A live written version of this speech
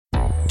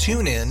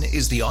TuneIn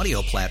is the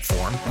audio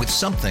platform with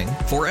something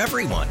for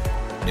everyone.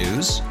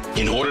 News.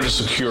 In order to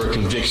secure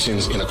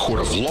convictions in a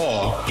court of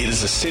law, it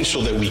is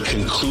essential that we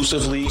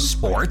conclusively.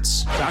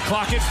 Sports. Shot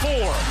clock at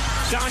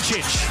 4.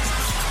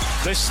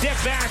 Doncic. The step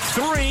back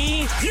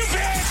 3. You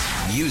bet.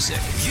 Music.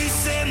 You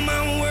set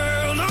my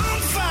world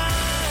on fire.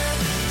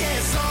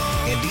 Yes,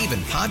 and even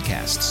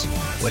podcasts.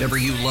 Whatever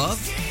you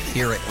love,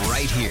 hear it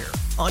right here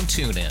on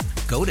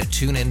TuneIn. Go to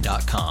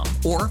TuneIn.com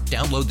or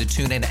download the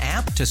TuneIn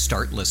app to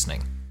start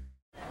listening.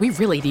 We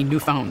really need new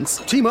phones.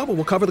 T-Mobile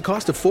will cover the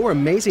cost of 4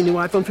 amazing new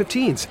iPhone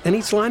 15s, and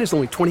each line is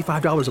only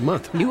 $25 a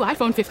month. New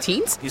iPhone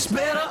 15s? it's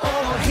better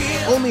over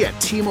here. Only at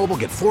T-Mobile,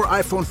 get 4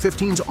 iPhone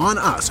 15s on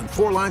us and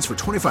 4 lines for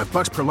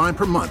 $25 per line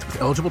per month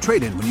with eligible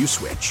trade-in when you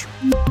switch.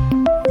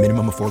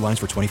 Minimum of 4 lines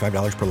for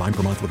 $25 per line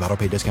per month with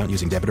autopay discount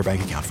using debit or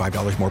bank account.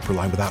 $5 more per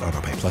line without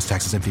autopay, plus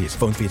taxes and fees.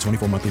 Phone fee at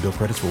 24 monthly bill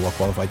credits for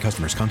well-qualified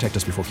customers. Contact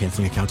us before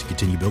canceling account to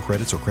continue bill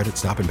credits or credit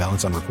stop and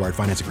balance on required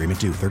finance agreement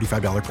due.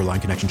 $35 per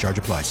line connection charge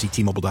applies. See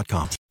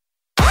T-Mobile.com.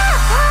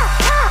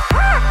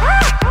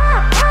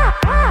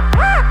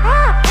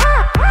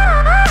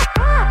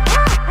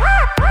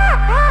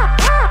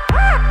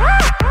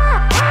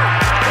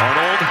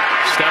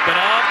 Stepping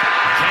up,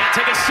 can't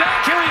take a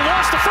sack here, he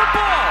lost the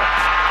football,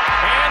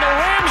 and the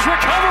Rams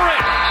recover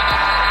it.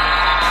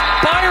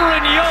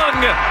 Byron Young,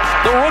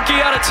 the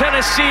rookie out of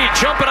Tennessee,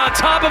 jumping on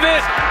top of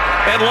it,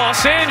 and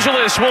Los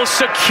Angeles will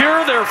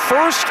secure their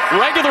first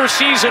regular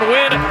season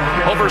win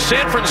over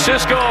San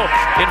Francisco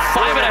in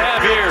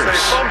 5.5 years.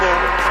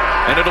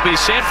 And it'll be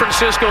San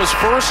Francisco's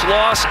first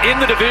loss in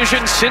the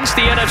division since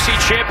the NFC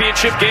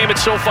Championship game at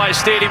SoFi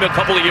Stadium a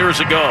couple of years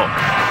ago.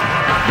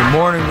 The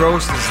Morning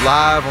Roast is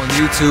live on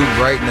YouTube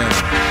right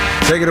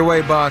now. Take it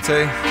away,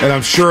 Bonta. And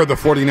I'm sure the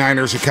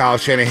 49ers and Kyle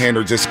Shanahan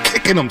are just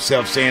kicking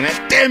themselves saying,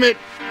 damn it,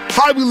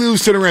 how'd we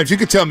lose to the Rams? You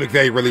could tell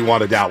McVay really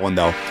wanted that one,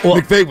 though. Well,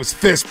 McVay was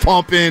fist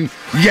pumping,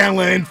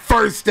 yelling,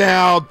 first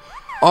down.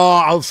 Oh,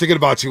 I was thinking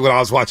about you when I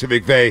was watching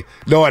McVay,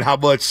 knowing how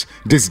much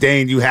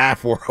disdain you have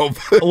for him.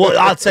 Well,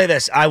 I'll say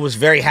this. I was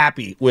very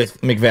happy with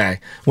McVay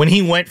when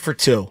he went for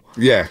 2.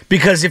 Yeah.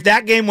 Because if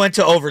that game went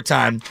to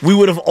overtime, we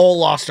would have all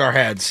lost our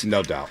heads.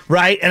 No doubt.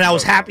 Right? And I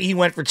was happy he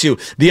went for 2.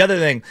 The other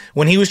thing,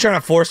 when he was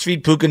trying to force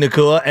feed Puka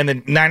Nacua and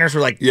the Niners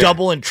were like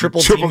double and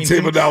triple teaming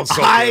him, that was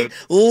so I good.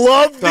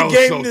 loved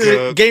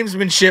the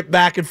gamesmanship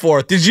back and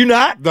forth. Did you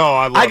not? No,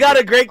 I got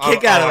it. a great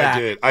kick out of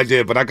that. I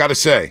did. But I got to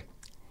say,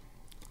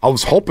 I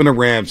was hoping the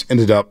Rams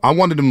ended up, I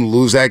wanted them to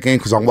lose that game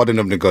because I wanted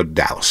them to go to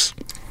Dallas.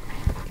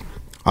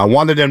 I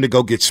wanted them to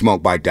go get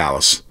smoked by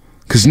Dallas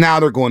because now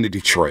they're going to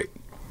Detroit.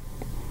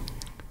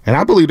 And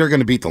I believe they're going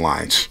to beat the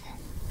Lions.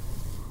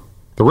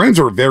 The Rams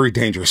are a very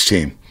dangerous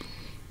team.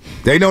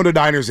 They know the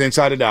Niners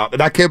inside and out,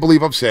 and I can't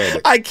believe I'm saying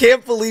it. I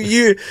can't believe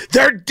you.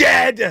 They're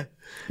dead.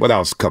 Well, that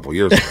was a couple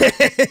years ago.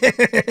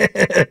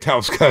 that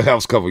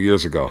was a couple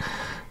years ago.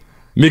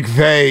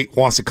 McVay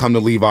wants to come to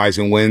Levi's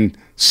and win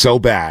so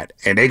bad,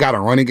 and they got a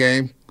running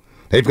game.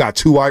 They've got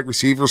 2 wide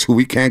receivers who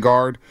we can't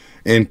guard,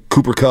 and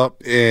Cooper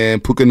Kupp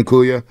and Puka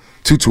Nacua.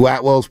 Tutu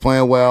Atwell's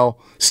playing well.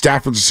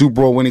 Stafford's a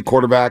Super Bowl winning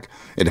quarterback.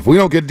 And if we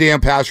don't get a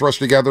damn pass rush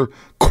together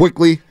quick,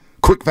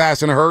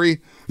 fast, in a hurry,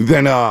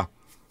 then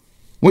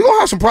we're going to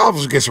have some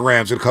problems against the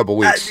Rams in a couple of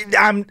weeks.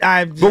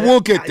 But we'll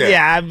get there.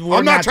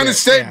 I'm not trying to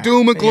say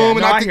doom and gloom,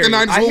 and I think the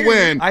Niners will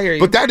win. I hear you.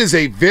 But that is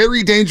a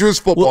very dangerous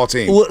football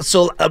team.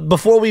 So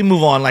before we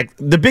move on, like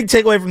the big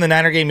takeaway from the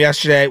Niner game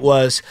yesterday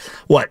was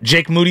what?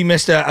 Jake Moody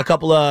missed an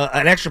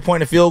extra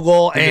point, a field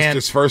goal, He and missed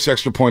his first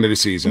extra point of the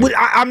season.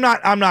 I'm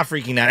not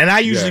freaking out, and I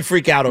usually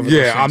freak out over.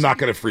 Yeah, I'm not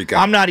going to freak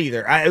out. I'm not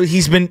either.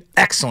 He's been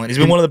excellent. He's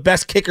been one of the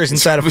best kickers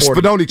inside of 40.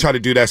 Spadoni tried to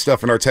do that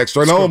stuff in our text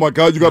right now. Oh my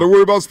God, you got to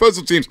worry about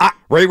special teams.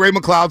 Ray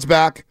McLeod's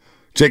back.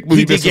 Jake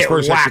Moody missed his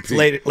first extra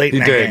point. late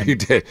in that game. He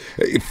did.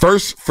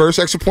 First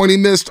extra point he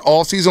missed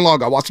all season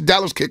long. I watched the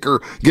Dallas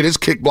kicker get his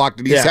kick blocked,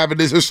 and he's having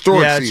this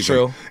historic season. That's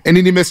true. And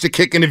then he missed a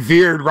kick, and it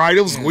veered, right?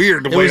 It was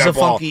weird the way that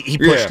ball. He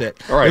pushed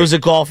it. All right. It was a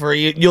golfer.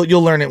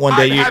 You'll learn it one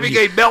day. I'm having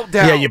a meltdown.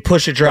 Yeah, you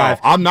push a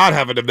drive. No, I'm not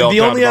having a meltdown.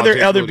 The only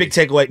other big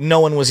takeaway, no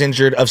one was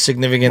injured of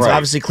significance. Right.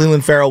 Obviously,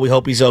 Cleveland Farrell, we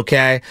hope he's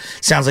okay.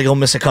 Sounds like he'll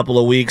miss a couple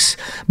of weeks.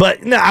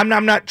 But no,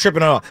 I'm not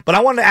tripping at all. But I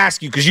wanted to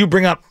ask you, because you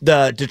bring up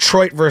the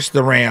Detroit versus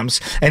the Rams,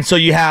 and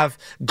so you have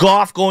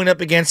Goff going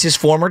up against his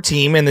former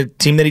team and the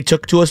team that he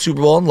took to a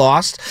Super Bowl and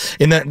lost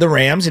in the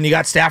Rams, and you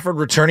got Stafford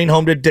returning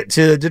home to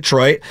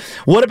Detroit.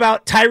 What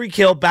about Tyreek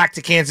Hill back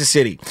to Kansas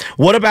City?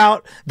 What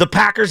about the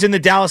Packers and the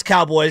Dallas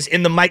Cowboys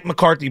in the Mike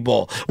McCarthy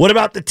Bowl? What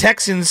about the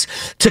Texans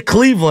to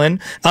Cleveland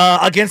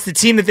against the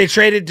team that they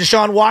traded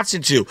Deshaun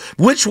Watson to?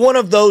 Which one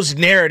of those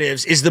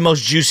narratives is the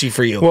most juicy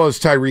for you? Well, it's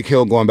Tyreek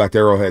Hill going back to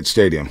Arrowhead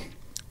Stadium.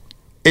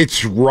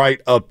 It's right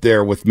up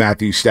there with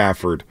Matthew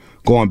Stafford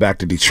going back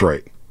to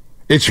Detroit.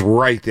 It's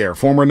right there.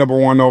 Former number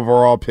 1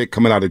 overall pick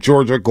coming out of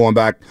Georgia, going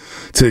back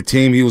to the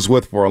team he was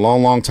with for a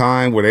long, long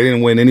time where they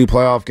didn't win any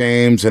playoff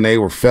games and they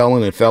were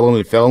failing,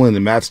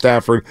 and Matt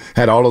Stafford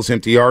had all those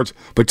empty yards.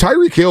 But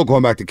Tyreek Hill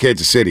going back to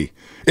Kansas City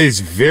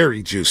is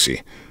very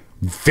juicy.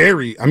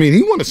 He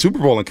won a Super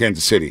Bowl in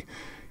Kansas City.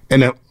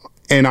 And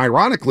And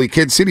ironically,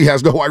 Kansas City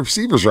has no wide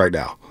receivers right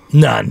now.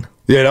 None.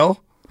 You know?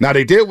 Now,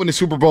 they did win the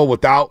Super Bowl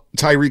without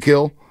Tyreek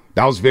Hill.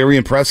 That was very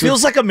impressive.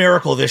 Feels like a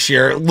miracle this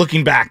year,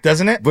 looking back,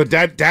 doesn't it? But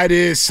that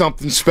is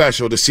something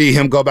special to see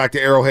him go back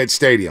to Arrowhead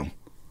Stadium,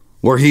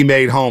 where he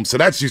made home. So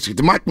that's just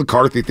the Mike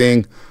McCarthy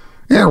thing.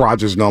 Aaron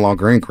Rodgers is no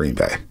longer in Green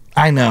Bay.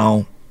 I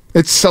know.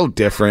 It's so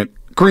different.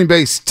 Green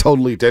Bay's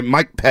totally different.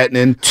 Mike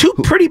Pettinen. Two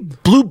pretty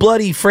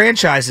blue-bloody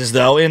franchises,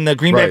 though, in the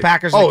Green Bay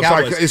Packers and the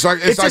Cowboys. It's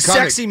a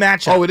sexy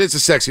matchup. Oh, it is a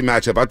sexy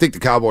matchup. I think the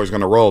Cowboys are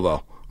going to roll,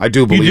 though. I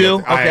do believe you do?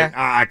 it. Okay.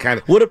 I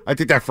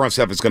think that front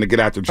seven is going to get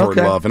after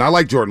Jordan Love, and I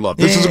like Jordan Love.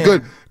 This is a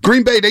good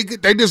Green Bay.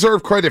 They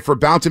deserve credit for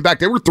bouncing back.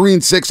 They were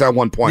 3-6 at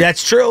one point.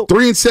 That's true.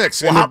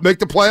 3-6, and to make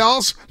the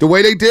playoffs the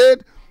way they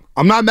did.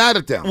 I'm not mad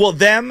at them. Well,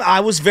 I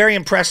was very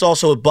impressed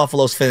also with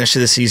Buffalo's finish to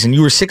the season.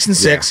 You were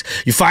 6-6.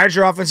 Yeah. You fired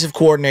your offensive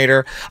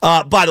coordinator.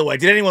 By the way,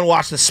 did anyone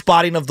watch the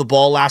spotting of the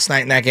ball last night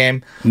in that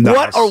game? No,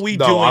 what are we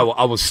doing?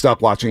 I was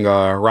stuck watching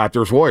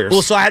Raptors Warriors.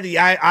 Well, so I had the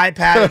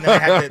iPad and then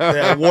I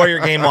had the Warrior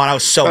game on. I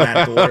was so mad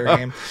at the Warrior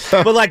game.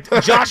 But like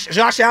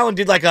Josh Allen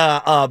did like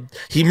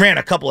he ran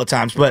a couple of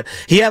times, but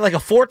he had like a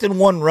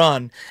 4th-and-1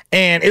 run,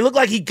 and it looked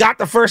like he got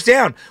the first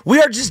down. We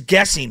are just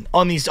guessing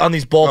on these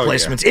ball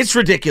placements. Yeah. It's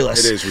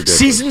ridiculous. It is ridiculous.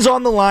 Season's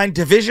on the line,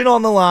 division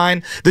on the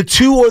line, the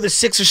 2 or the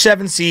 6 or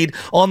 7 seed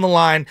on the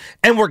line,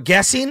 and we're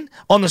guessing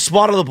on the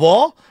spot of the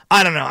ball.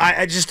 I don't know.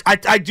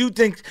 I do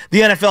think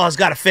the NFL has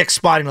got to fix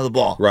spotting of the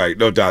ball. Right,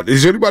 no doubt.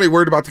 Is anybody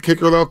worried about the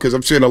kicker though? Because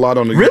I'm seeing a lot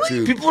on the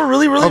YouTube. People are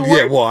really worried.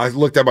 Yeah. Well, I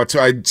looked at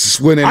I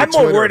just went in. I'm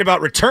more worried about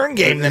return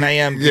game than I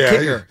am the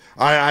kicker.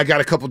 I got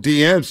a couple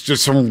DMs,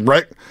 just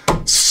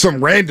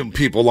some random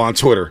people on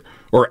Twitter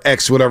or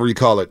X, whatever you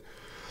call it.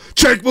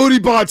 Jake Moody,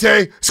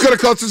 Bonta, it's going to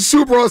cost us the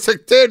Super Bowl. It's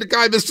like, damn, the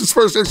guy missed his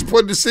first extra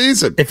point of the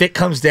season. If it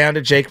comes down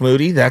to Jake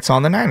Moody, that's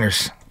on the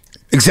Niners.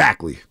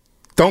 Exactly.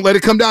 Don't let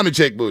it come down to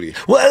Jake Moody.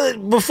 Well,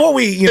 before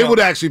it would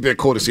actually be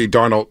cool to see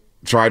Darnold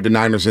drive the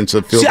Niners into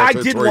the field goal. I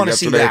did want to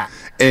see that.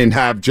 And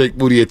have Jake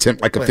Moody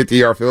attempt like a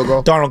 50-yard field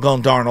goal. Darnold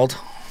going Darnold.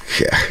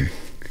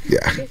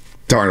 Yeah.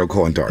 Darnold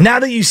going Darnold. Now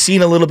that you've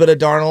seen a little bit of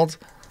Darnold,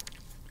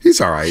 he's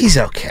all right. He's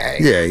okay.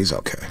 Yeah, he's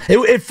okay.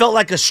 It felt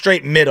like a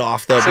straight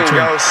mid-off, though,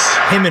 between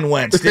him and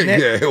Wentz, didn't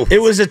it? Yeah, it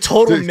was a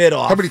total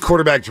mid-off. How many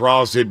quarterback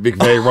draws did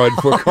McVay run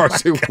for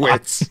Carson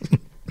Wentz?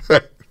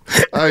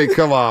 I mean,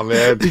 come on,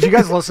 man. Did you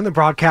guys listen to the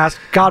broadcast?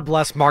 God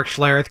bless Mark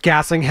Schlereth,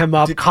 gassing him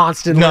up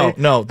constantly.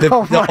 No.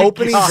 The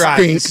opening drive,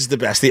 this is the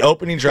best. The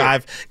opening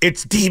drive,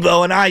 it's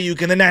Debo and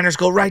Ayuk, and the Niners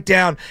go right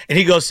down, and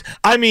he goes,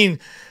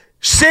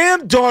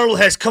 Sam Darnold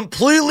has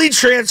completely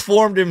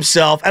transformed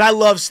himself, and I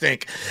love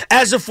Stink,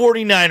 as a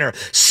 49er.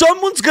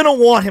 Someone's going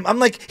to want him. I'm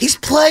like, he's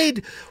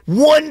played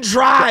one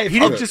drive. He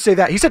didn't just say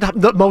that. He said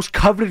the most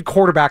coveted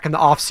quarterback in the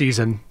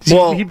offseason.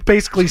 Well, he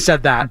basically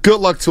said that. Good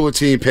luck to a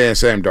team paying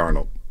Sam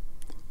Darnold.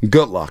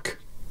 Good luck.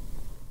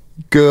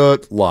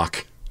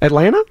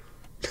 Atlanta?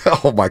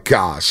 Oh, my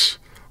gosh.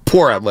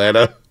 Poor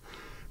Atlanta.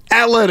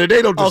 Atlanta,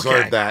 they don't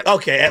deserve that.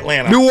 Okay,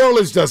 Atlanta. New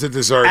Orleans doesn't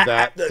deserve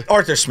that.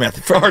 Arthur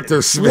Smith.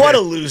 Arthur Smith. What a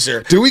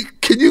loser.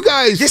 Can you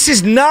guys... This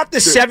is not the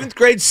 7th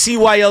grade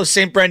CYO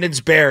St. Brendan's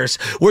Bears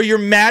where you're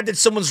mad that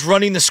someone's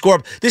running the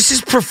score. This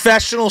is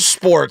professional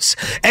sports.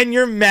 And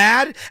you're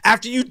mad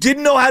after you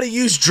didn't know how to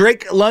use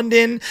Drake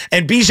London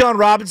and Bijan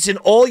Robinson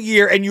all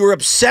year and you were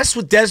obsessed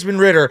with Desmond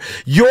Ridder.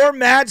 You're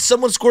mad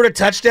someone scored a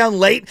touchdown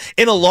late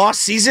in a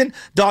lost season?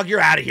 Dog, you're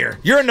out of here.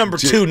 You're a number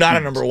 2, not a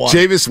number 1.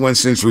 Jameis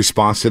Winston's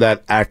response to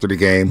that after the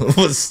game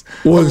was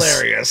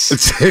hilarious.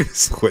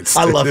 Jameis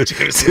Winston. I love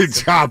Jameis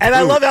Winston. And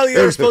I love how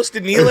you were supposed to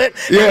kneel it.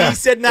 Yeah. And he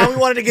said, we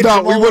wanted to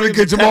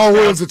get Jamal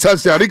Williams a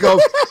touchdown. He goes,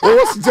 well,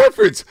 what's the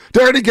difference?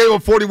 They already gave him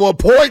 41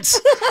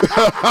 points.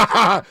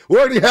 We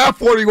already have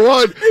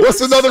 41. What's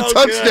another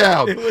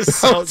touchdown? Good. It was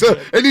so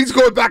good. And he's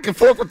going back and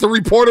forth with the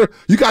reporter.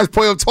 You guys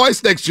play them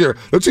twice next year.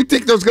 Don't you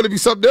think there's going to be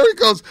something there? He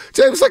goes,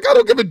 James, I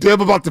don't give a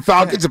damn about the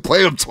Falcons and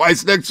playing them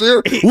twice next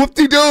year.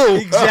 Whoop-de-doo.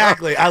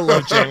 Exactly. I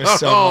love James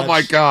so much. Oh,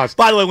 my gosh.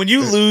 By the way, when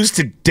you lose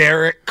to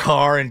Derek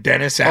Carr and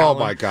Dennis Allen. Oh,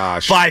 my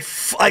gosh. By,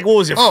 what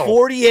was it,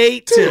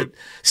 48 to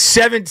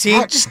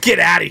 17? Just get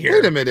out of here.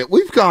 Wait a minute.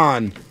 We've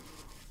gone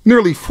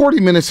nearly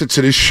 40 minutes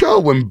into the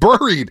show and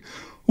buried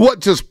what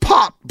just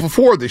popped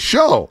before the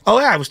show. Oh,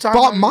 yeah. I was talking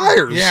Bob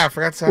Myers. Yeah, I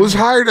forgot to was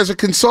hired as a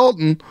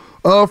consultant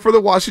for the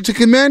Washington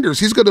Commanders.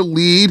 He's going to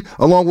lead,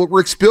 along with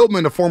Rick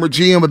Spielman, the former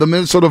GM of the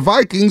Minnesota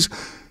Vikings,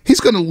 he's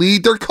going to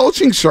lead their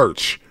coaching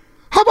search.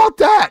 How about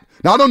that?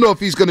 Now, I don't know if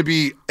he's going to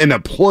be an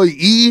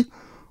employee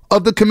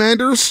of the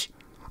Commanders.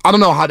 I don't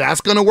know how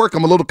that's going to work.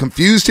 I'm a little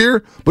confused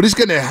here, but he's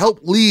going to help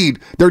lead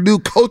their new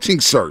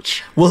coaching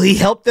search. Will he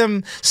help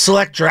them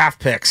select draft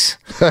picks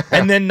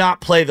and then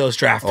not play those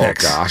draft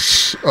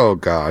picks? Oh,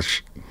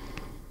 gosh.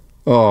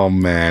 Oh,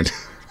 man.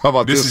 How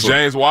about this? This is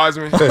James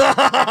Wiseman.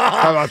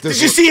 How about this?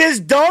 Did you see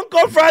his dunk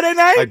on Friday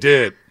night? I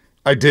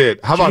did.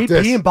 How about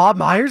this? JP and Bob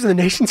Myers in the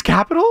nation's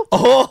capital?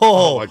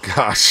 Oh my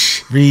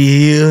gosh.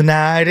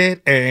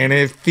 Reunited and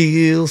it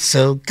feels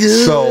so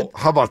good. So,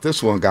 how about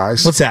this one,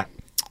 guys? What's that?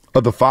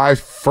 Of the 5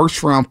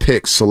 first-round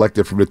picks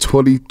selected from the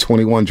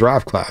 2021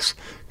 draft class,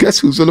 guess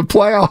who's in the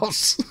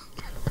playoffs?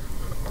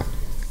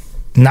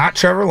 Not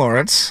Trevor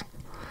Lawrence.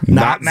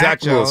 Not Mac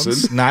Zach Jones.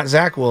 Wilson. Not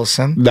Zach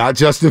Wilson. Not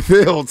Justin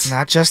Fields.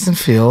 Not Justin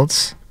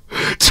Fields.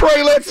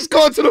 Trey Lance is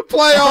going to the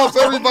playoffs,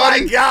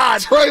 everybody. Oh, my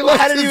God. Trey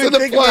Lance is in the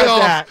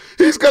playoffs.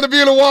 He's going to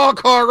be in a wild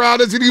card round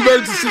as an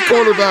emergency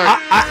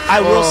quarterback. I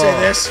will say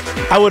this.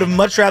 I would have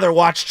much rather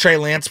watched Trey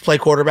Lance play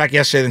quarterback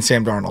yesterday than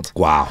Sam Darnold.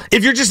 Wow.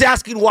 If you're just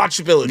asking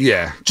watchability.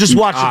 Yeah. Just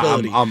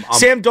watchability.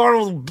 Sam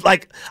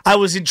Darnold, I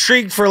was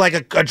intrigued for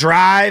a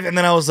drive, and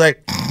then I was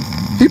like...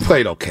 He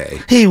played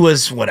okay. He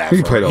was whatever.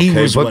 He played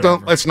okay,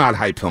 but let's not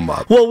hype him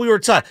up. Well, we were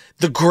taught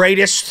the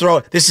greatest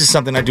thrower. This is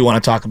something I do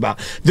want to talk about.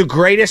 The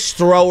greatest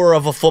thrower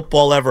of a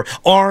football ever.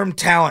 Arm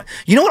talent.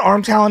 You know what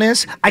arm talent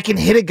is? I can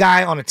hit a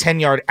guy on a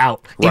 10-yard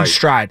out in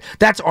stride.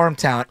 That's arm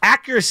talent.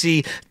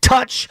 Accuracy,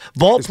 touch,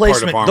 ball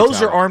placement,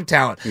 those are arm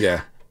talent.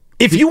 Yeah.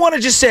 If you want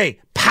to just say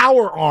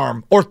power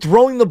arm or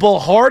throwing the ball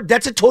hard,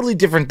 that's a totally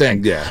different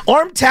thing. Yeah.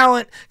 Arm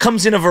talent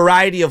comes in a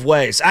variety of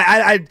ways.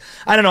 I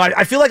don't know.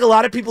 I feel like a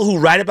lot of people who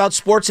write about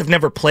sports have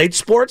never played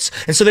sports,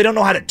 and so they don't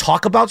know how to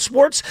talk about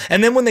sports.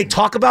 And then when they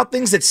talk about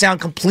things that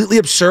sound completely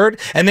absurd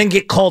and then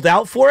get called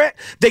out for it,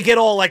 they get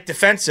all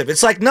defensive.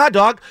 It's like, nah,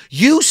 dog,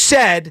 you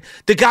said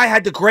the guy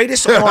had the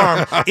greatest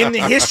arm in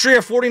the history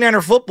of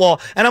 49er football,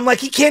 and I'm like,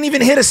 he can't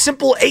even hit a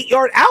simple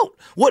 8-yard out.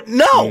 What?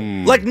 No.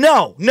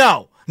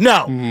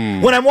 No.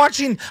 When I'm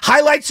watching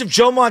highlights of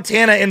Joe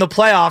Montana in the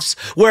playoffs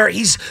where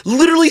he's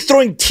literally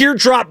throwing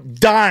teardrop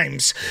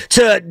dimes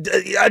to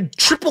a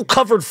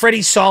triple-covered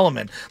Freddie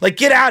Solomon.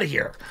 Get out of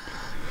here.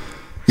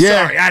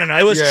 Yeah. Sorry, I don't know.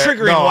 It was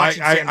triggering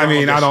watching Sam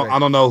Darnold I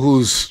don't know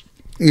who's,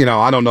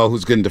 I don't know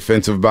who's getting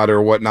defensive about it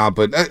or whatnot,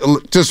 but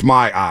just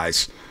my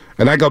eyes.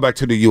 And I go back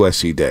to the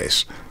USC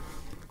days.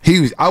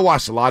 I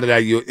watched a lot of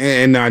that,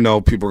 and I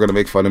know people are going to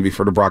make fun of me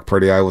for the Brock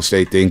Purdy Iowa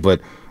State thing,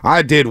 but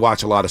I did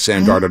watch a lot of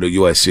Sam Darnold at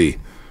USC.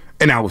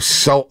 And I was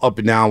so up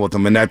and down with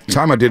him. And at the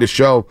time I did a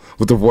show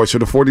with the voice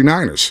of the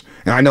 49ers.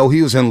 And I know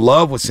he was in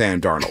love with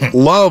Sam Darnold.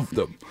 Loved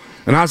him.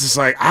 And I was just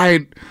like,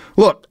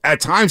 look,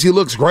 at times he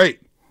looks great.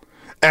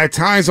 At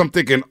times I'm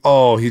thinking,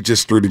 oh, he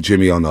just threw to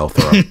Jimmy on the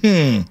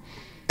throw.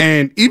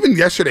 And even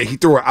yesterday he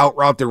threw an out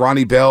route to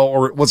Ronnie Bell,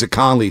 or was it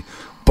Conley,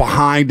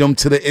 behind him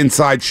to the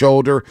inside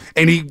shoulder.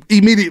 And he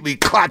immediately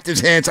clapped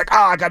his hands like,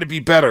 I got to be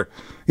better.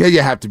 Yeah,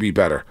 you have to be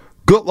better.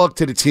 Good luck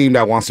to the team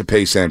that wants to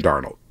pay Sam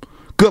Darnold.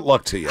 Good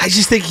luck to you. I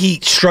just think he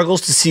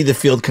struggles to see the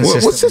field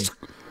consistently. What's this?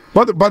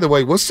 By the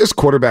way, what's this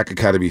quarterback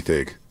academy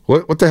thing?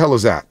 What the hell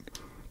is that?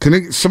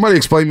 Can somebody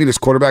explain me this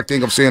quarterback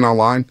thing I'm seeing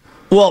online?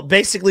 Well,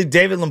 basically,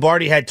 David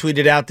Lombardi had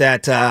tweeted out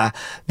that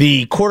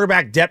the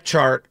quarterback depth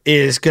chart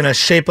is going to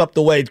shape up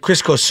the way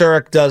Chris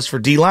Kosurik does for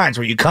D-lines,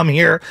 where you come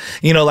here,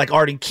 like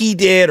Arden Key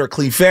did, or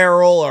Cleve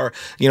Farrell, or,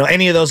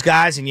 any of those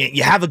guys, and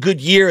you have a good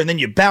year, and then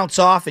you bounce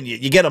off, and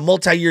you get a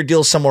multi-year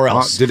deal somewhere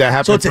else. Did that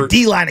happen? So it's a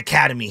D-line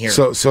academy here.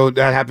 So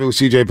that happened with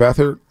C.J.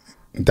 Beathard?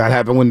 That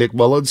happened with Nick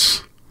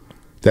Mullins?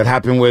 That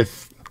happened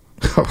with,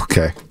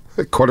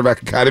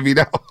 quarterback academy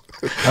now?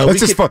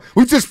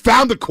 We just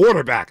found the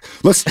quarterback.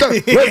 Let's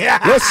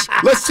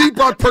see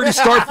Brock Purdy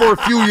start for a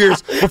few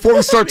years before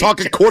we start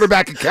talking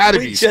quarterback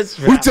academies.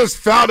 We just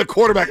found a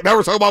quarterback. Now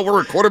we're talking about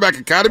we're a quarterback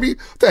academy?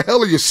 What the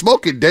hell are you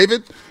smoking,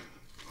 David?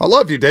 I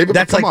love you, David.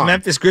 That's like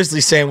Memphis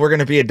Grizzlies saying we're going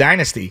to be a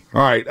dynasty.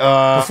 All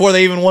right. Before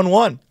they even won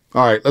one.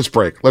 All right, let's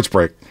break.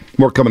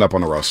 More coming up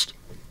on the roast.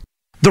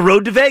 The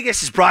Road to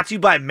Vegas is brought to you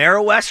by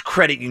Merrill-West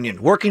Credit Union,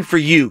 working for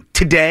you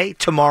today,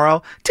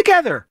 tomorrow,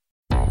 together.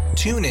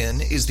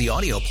 TuneIn is the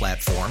audio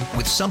platform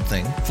with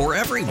something for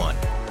everyone.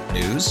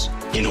 News.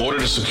 In order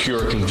to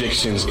secure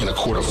convictions in a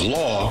court of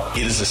law,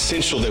 it is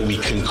essential that we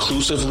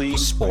conclusively.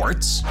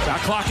 Sports. Got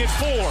clock at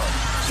 4.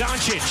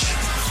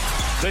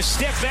 Doncic. The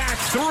step back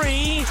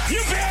 3.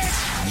 You bet.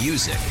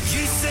 Music.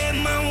 You set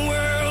my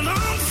world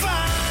on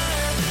fire.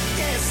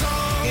 Yes,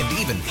 and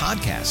even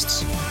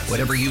podcasts.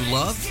 Whatever you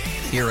love,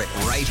 hear it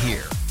right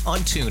here on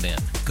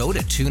TuneIn. Go to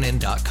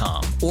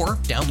TuneIn.com or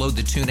download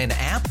the TuneIn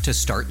app to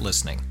start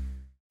listening.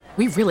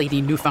 We really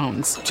need new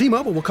phones.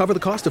 T-Mobile will cover the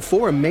cost of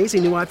 4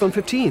 amazing new iPhone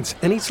 15s,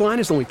 and each line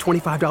is only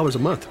 $25 a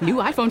month. New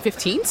iPhone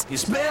 15s?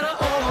 It's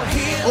better over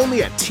here.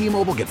 Only at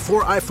T-Mobile, get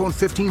 4 iPhone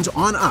 15s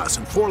on us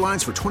and 4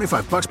 lines for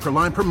 $25 per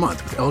line per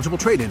month with eligible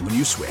trade-in when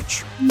you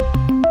switch.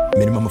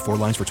 Minimum of 4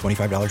 lines for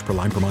 $25 per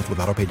line per month with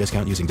autopay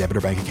discount using debit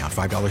or bank account.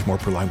 $5 more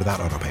per line without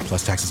autopay,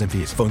 plus taxes and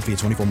fees. Phone fee at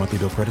 24 monthly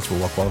bill credits for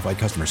well-qualified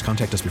customers.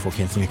 Contact us before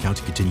canceling account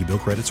to continue bill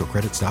credits or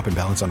credit stop and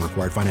balance on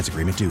required finance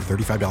agreement due.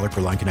 $35 per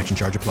line connection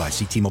charge applies.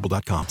 See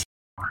T-Mobile.com.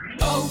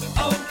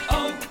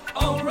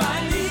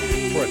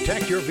 O'Reilly.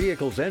 Protect your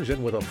vehicle's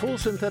engine with a full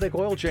synthetic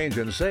oil change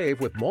and save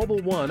with Mobile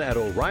One at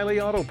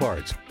O'Reilly Auto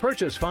Parts.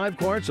 Purchase 5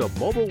 quarts of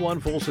Mobile One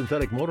full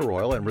synthetic motor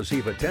oil and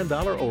receive a $10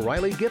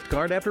 O'Reilly gift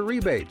card after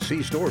rebate.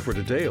 See store for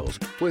details.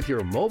 With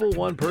your Mobile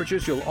One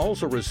purchase, you'll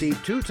also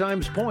receive 2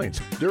 times points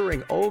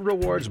during O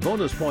Rewards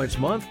Bonus Points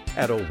Month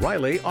at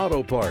O'Reilly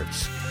Auto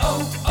Parts.